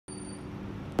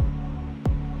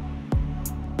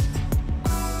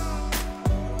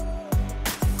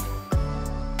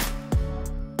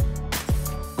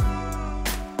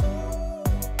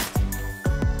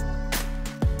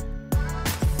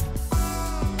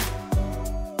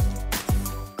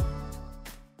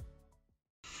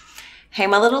Hey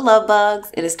my little love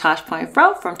bugs, it is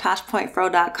ToshPointFro from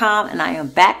ToshPointFro.com and I am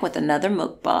back with another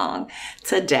mukbang.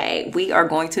 Today we are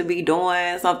going to be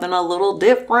doing something a little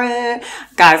different.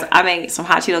 Guys, I made some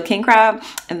hot Cheeto king crab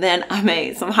and then I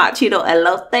made some hot Cheeto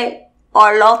elote.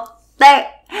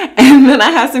 And then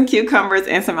I have some cucumbers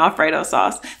and some Alfredo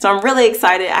sauce. So I'm really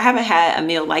excited. I haven't had a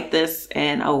meal like this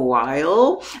in a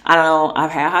while. I don't know,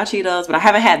 I've had hot Cheetos, but I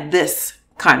haven't had this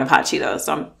kind of hot Cheetos.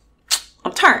 So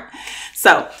I'm turned.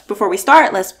 So before we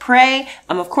start, let's pray.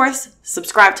 Of course,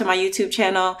 subscribe to my YouTube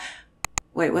channel.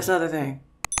 Wait, what's the other thing?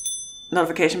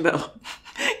 Notification bell.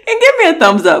 And give me a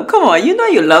thumbs up. Come on, you know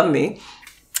you love me.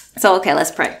 So, okay, let's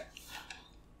pray.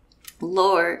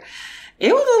 Lord,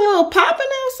 it was a little popping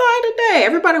outside today.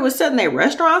 Everybody was setting their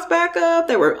restaurants back up.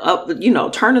 They were up,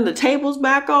 turning the tables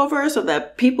back over so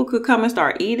that people could come and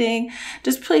start eating.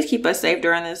 Just please keep us safe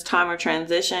during this time of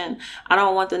transition. I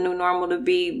don't want the new normal to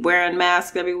be wearing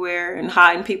masks everywhere and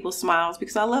hiding people's smiles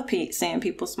because I love seeing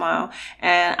people smile.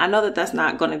 And I know that that's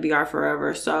not going to be our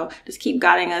forever. So just keep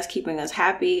guiding us, keeping us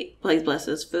happy. Please bless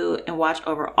this food and watch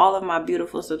over all of my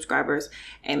beautiful subscribers.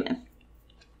 Amen.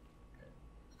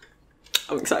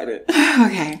 I'm excited.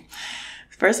 Okay.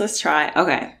 First, let's try.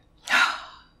 Okay.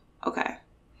 Okay.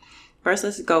 First,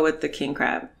 let's go with the king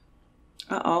crab.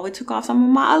 Uh-oh, we took off some of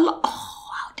my... Oh,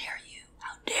 how dare you.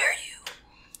 How dare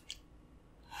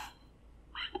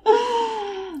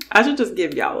you. I should just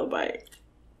give y'all a bite.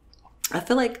 I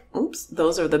feel like, oops,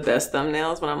 those are the best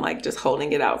thumbnails when I'm like just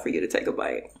holding it out for you to take a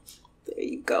bite. There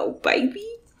you go,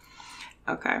 baby.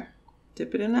 Okay.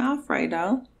 Dip it in the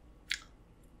Alfredo.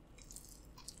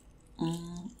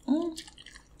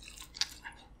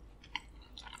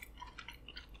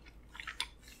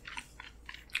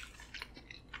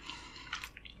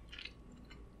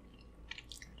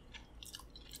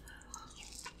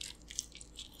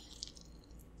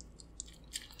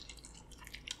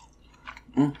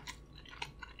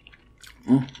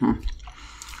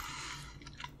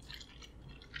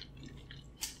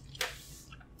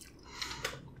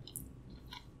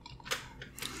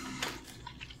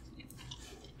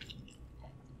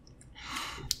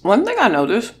 One thing I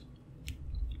noticed,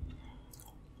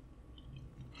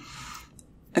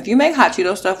 if you make hot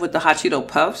Cheeto stuff with the hot Cheeto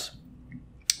puffs,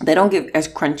 they don't get as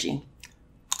crunchy.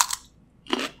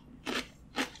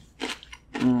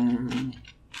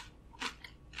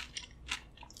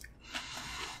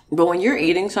 But when you're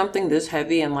eating something this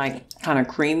heavy and like kind of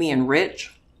creamy and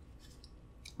rich,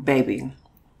 baby,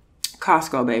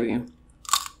 Costco, baby,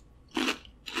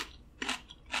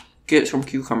 get some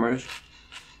cucumbers.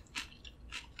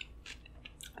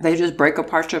 They just break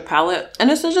apart your palate. And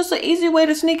this is just an easy way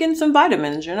to sneak in some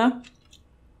vitamins, you know?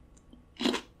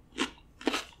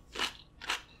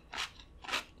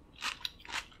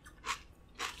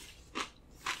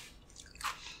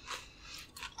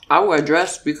 I wear a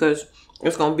dress because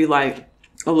it's going to be like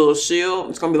a little shield.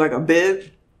 It's going to be like a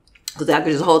bib. Because I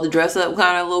could just hold the dress up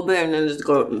kind of a little bit and then just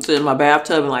go sit in my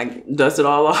bathtub and like dust it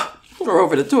all off or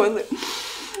over the toilet.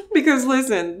 Because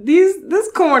listen,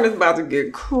 this corn is about to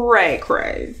get cray.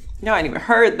 Y'all ain't even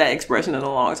heard that expression in a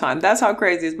long time. That's how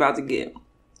crazy it's about to get.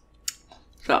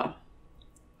 So,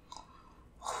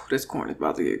 this corn is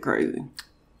about to get crazy.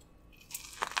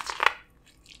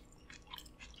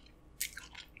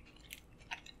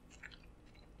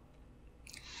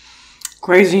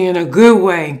 Crazy in a good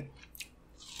way.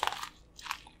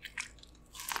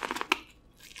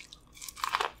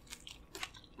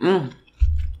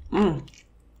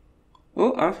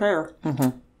 Oh, that's hair.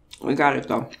 We got it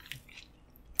though.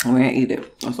 We ain't eat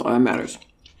it. That's all that matters.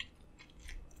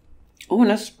 Oh,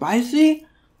 and that's spicy.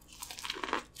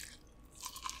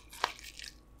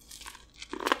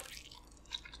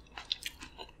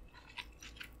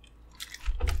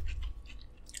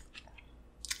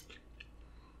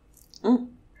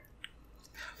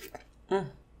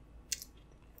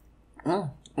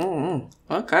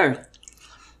 Okay.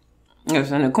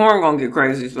 Yes, and the corn gonna get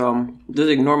crazy, so just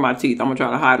ignore my teeth. I'm gonna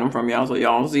try to hide them from y'all so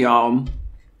y'all don't see all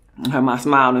have my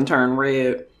smile and turn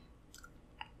red.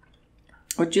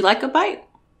 Would you like a bite?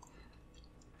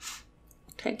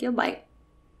 Take your bite.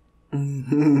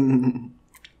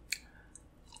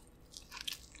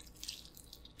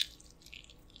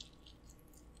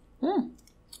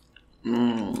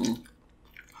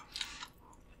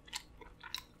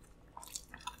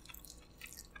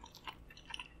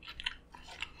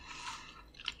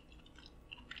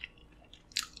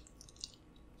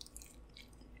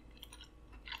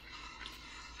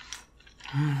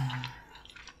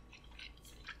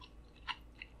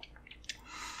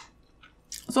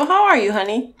 So how are you,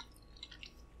 honey?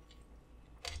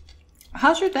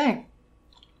 How's your day?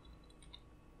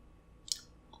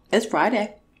 It's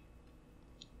Friday.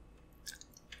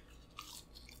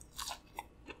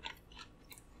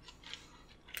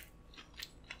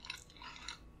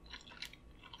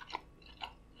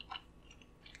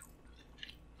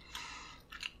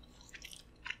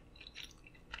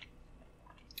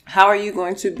 How are you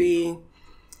going to be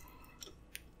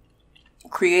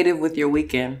creative with your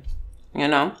weekend? You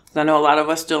know, I know a lot of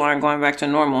us still aren't going back to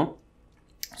normal.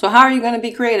 So how are you going to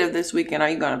be creative this weekend? Are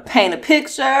you going to paint a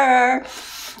picture?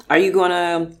 Are you going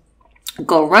to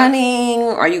go running?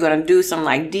 Are you going to do some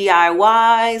like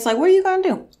DIYs? Like, what are you going to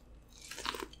do?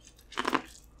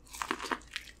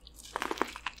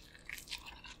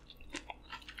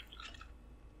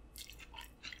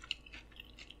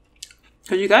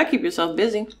 Because you got to keep yourself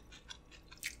busy.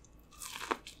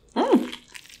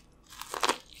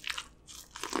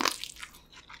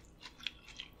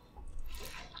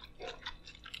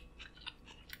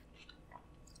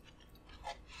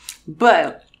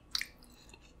 But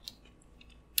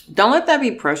don't let that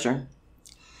be pressure.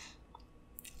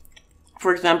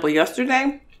 For example,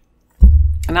 yesterday,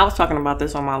 and I was talking about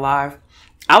this on my live,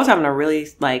 I was having a really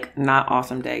like not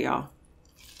awesome day, y'all.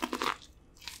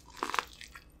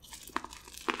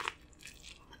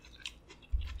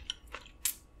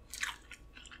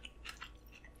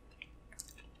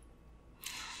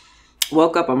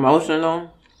 Woke up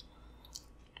emotional,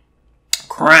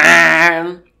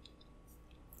 crying,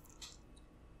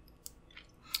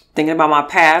 thinking about my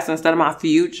past instead of my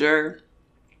future.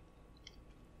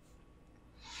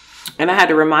 And I had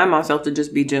to remind myself to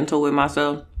just be gentle with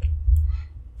myself.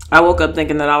 I woke up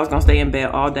thinking that I was going to stay in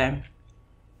bed all day.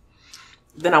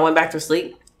 Then I went back to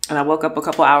sleep and I woke up a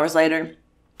couple hours later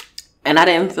and I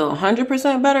didn't feel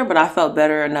 100% better, but I felt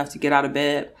better enough to get out of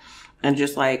bed and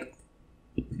just like,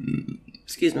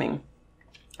 excuse me,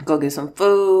 go get some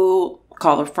food,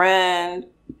 call a friend.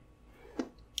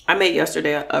 I made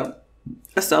yesterday a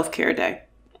self-care day.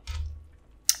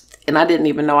 And I didn't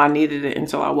even know I needed it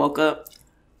until I woke up.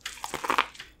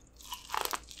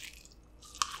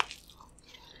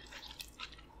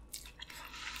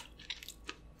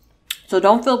 So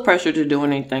don't feel pressure to do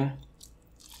anything.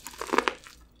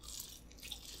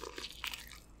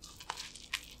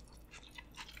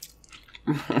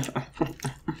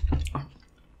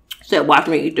 Said, watch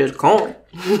me eat this corn.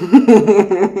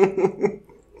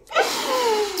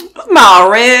 Smile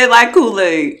red like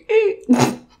Kool-Aid.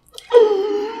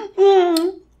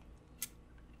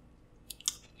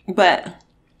 But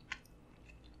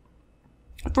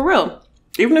for real,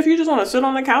 even if you just want to sit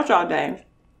on the couch all day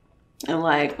and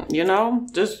like, you know,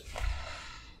 just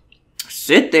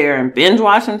sit there and binge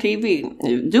watch some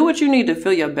TV, do what you need to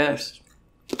feel your best.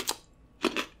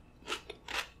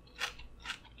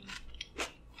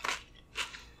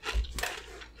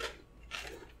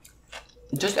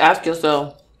 Just ask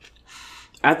yourself,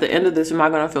 at the end of this, am I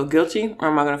going to feel guilty or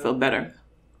am I going to feel better?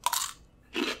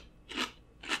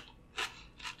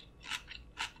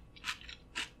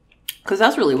 Because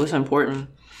that's really what's important.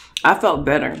 I felt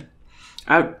better.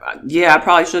 Yeah, I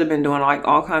probably should have been doing like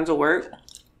all kinds of work.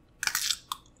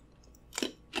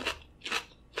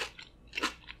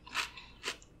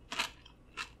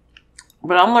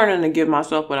 But I'm learning to give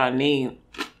myself what I need,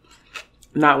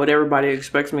 not what everybody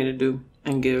expects me to do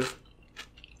and give.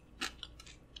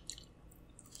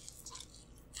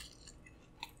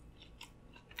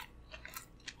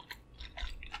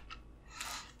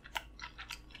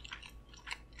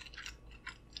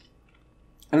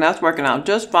 And that's working out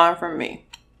just fine for me.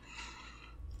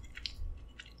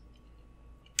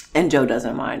 And Joe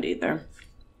doesn't mind either.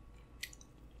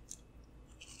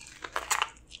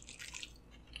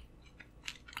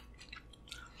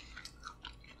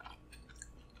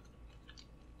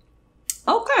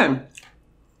 Okay.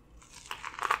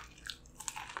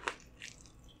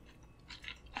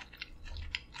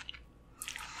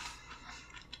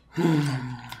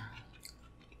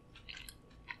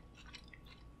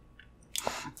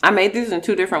 I made these in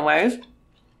 2 different ways.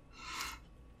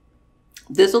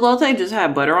 This elote just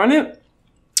had butter on it.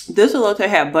 This elote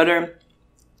had butter,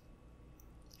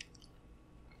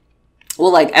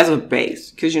 well, like as a base,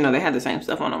 because you know they had the same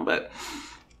stuff on them. But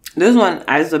this one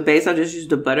as a base, I just used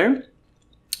the butter.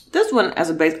 This one as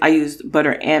a base, I used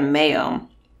butter and mayo,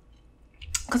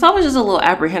 because I was just a little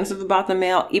apprehensive about the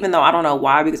mayo, even though I don't know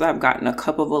why, because I've gotten a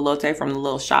cup of elote from the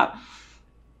little shop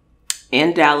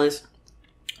in Dallas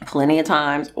plenty of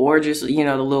times, or just, you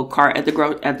know, the little cart at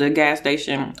the gas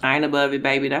station. I ain't above it,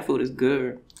 baby. That food is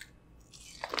good.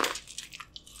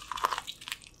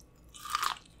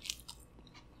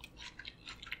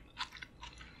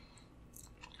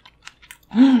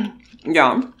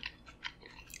 Y'all.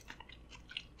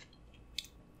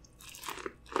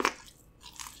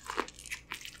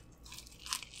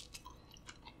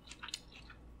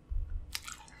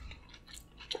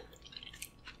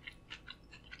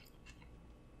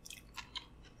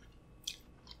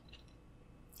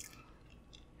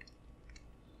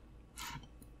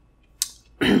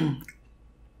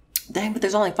 Dang, but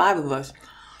there's only 5 of us.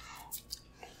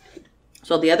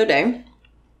 So the other day,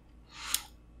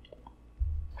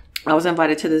 I was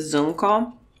invited to this Zoom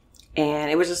call, and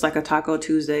it was just like a Taco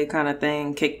Tuesday kind of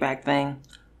thing, kickback thing.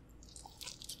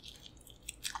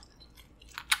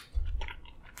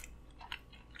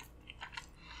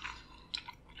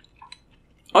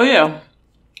 Oh yeah,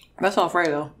 that's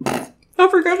Alfredo. I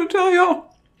forgot to tell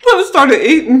y'all. I just started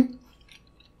eating.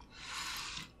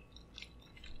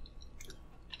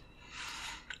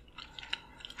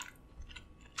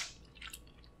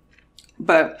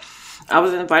 But I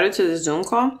was invited to this Zoom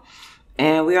call,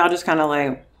 and we all just kind of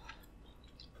like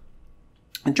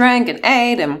drank and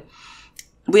ate, and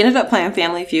we ended up playing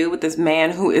Family Feud with this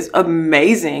man who is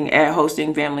amazing at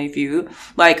hosting Family Feud.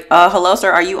 Like, hello,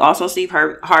 sir, are you also Steve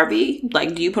Harvey?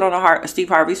 Like, do you put on a Steve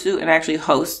Harvey suit and actually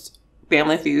host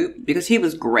Family Feud? Because he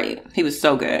was great. He was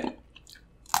so good.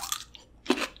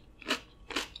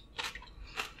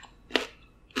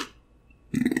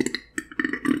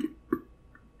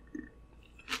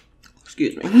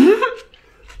 Excuse me.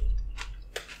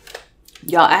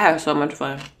 Y'all, I had so much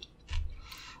fun.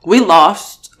 We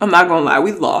lost. I'm not gonna lie,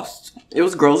 we lost. It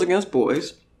was girls against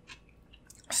boys.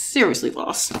 Seriously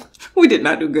lost. We did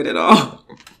not do good at all.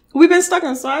 We've been stuck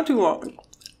inside too long.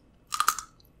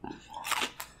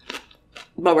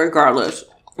 But regardless,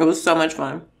 it was so much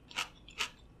fun.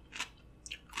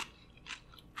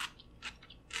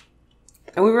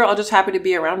 And we were all just happy to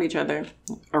be around each other.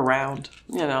 Around,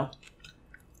 you know.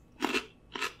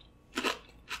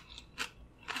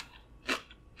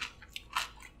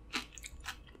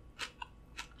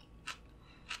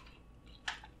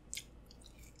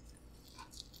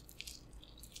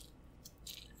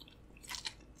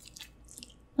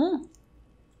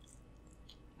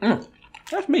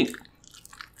 That's me.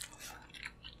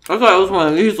 I thought it was one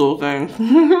of these little things.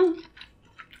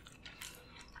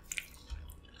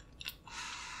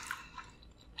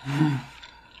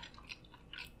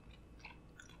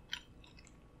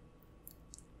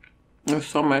 There's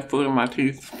so much food in my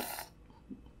teeth.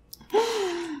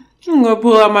 I'm gonna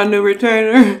pull out my new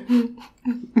retainer.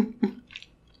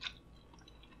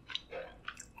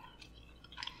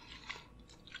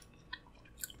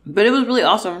 But it was really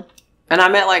awesome. And I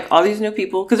met like all these new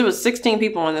people, because it was 16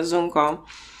 people on the Zoom call.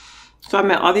 So I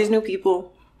met all these new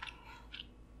people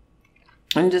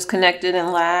and just connected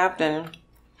and laughed, and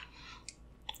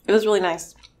it was really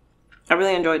nice. I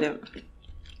really enjoyed it.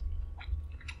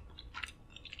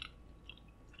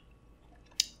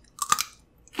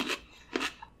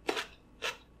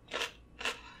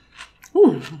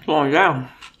 Ooh, it's going down.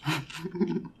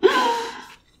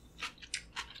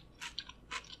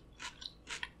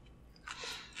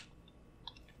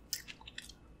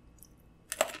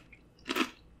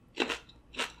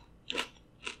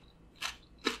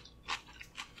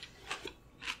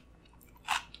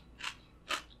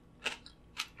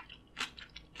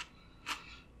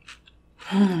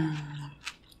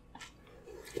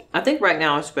 I think right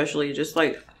now, especially, just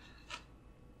like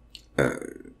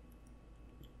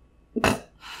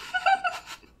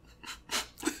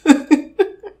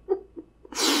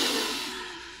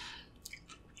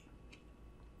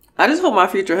I just hope my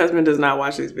future husband does not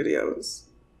watch these videos.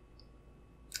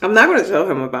 I'm not going to tell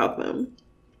him about them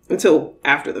until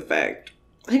after the fact.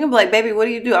 He can be like, baby, what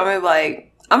do you do? I'm gonna be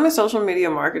like, I'm in social media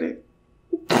marketing.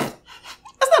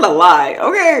 That's not a lie,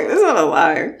 okay? It's not a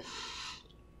lie.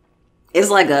 It's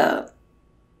like a,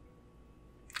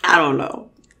 I don't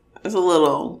know. It's a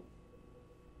little,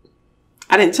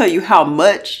 I didn't tell you how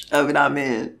much of it I'm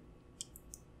in.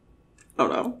 I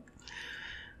don't know.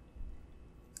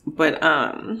 But,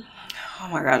 oh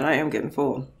my gosh, I am getting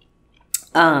full.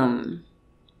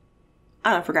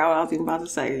 I forgot what I was even about to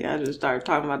say. I just started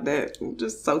talking about that.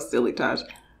 Just so silly, Tosh.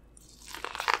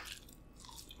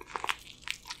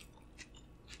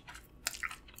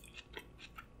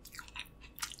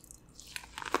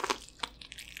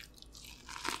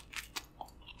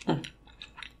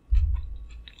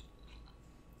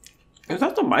 Is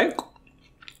that the mic?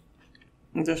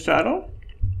 The shadow?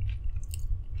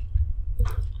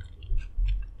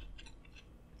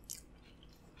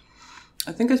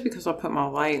 I think it's because I put my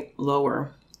light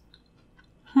lower.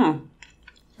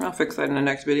 I'll fix that in the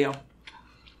next video.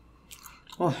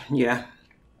 Oh, yeah.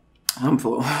 I'm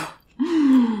full. I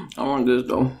want this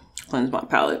though. Cleanse my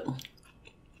palate.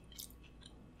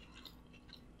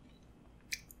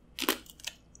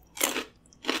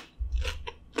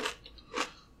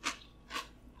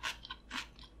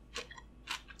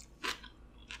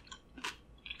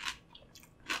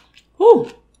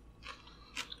 Whew.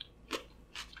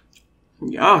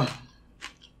 Yeah.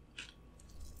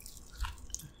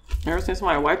 Ever since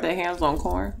somebody wiped their hands on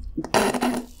corn.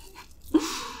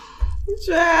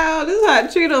 Child, this hot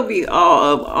Cheeto be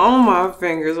all up on my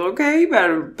fingers, okay? You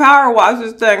better power wash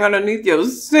this thing underneath your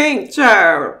sink,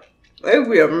 child. It'd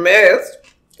be a mess.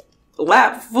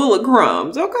 Lap full of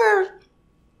crumbs, okay?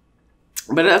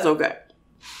 But that's okay.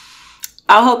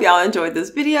 I hope y'all enjoyed this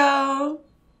video.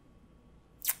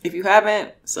 If you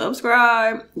haven't,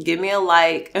 subscribe, give me a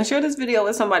like, and share this video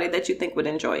with somebody that you think would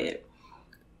enjoy it.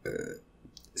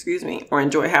 Excuse me, or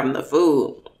enjoy having the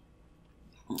food.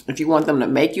 If you want them to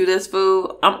make you this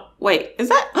food, wait, is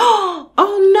that, oh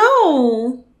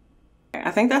no. I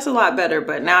think that's a lot better,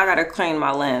 but now I gotta clean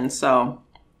my lens, so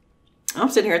I'm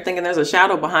sitting here thinking there's a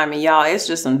shadow behind me, y'all. It's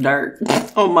just some dirt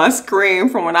on my screen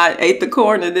from when I ate the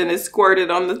corn and then it squirted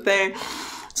on the thing.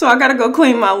 So I gotta go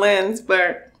clean my lens,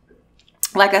 but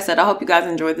like I said, I hope you guys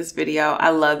enjoyed this video. I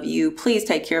love you. Please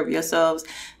take care of yourselves.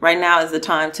 Right now is the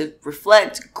time to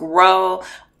reflect, grow,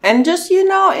 and just, you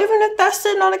know, even if that's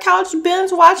sitting on the couch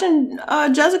binge watching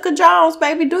Jessica Jones,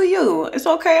 baby, do you. It's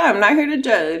okay. I'm not here to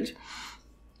judge.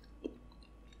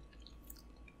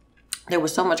 There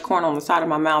was so much corn on the side of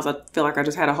my mouth. I feel like I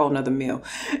just had a whole nother meal.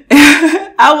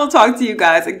 I will talk to you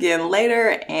guys again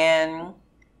later. And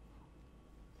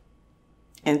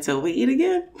until we eat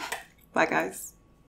again. Bye, guys.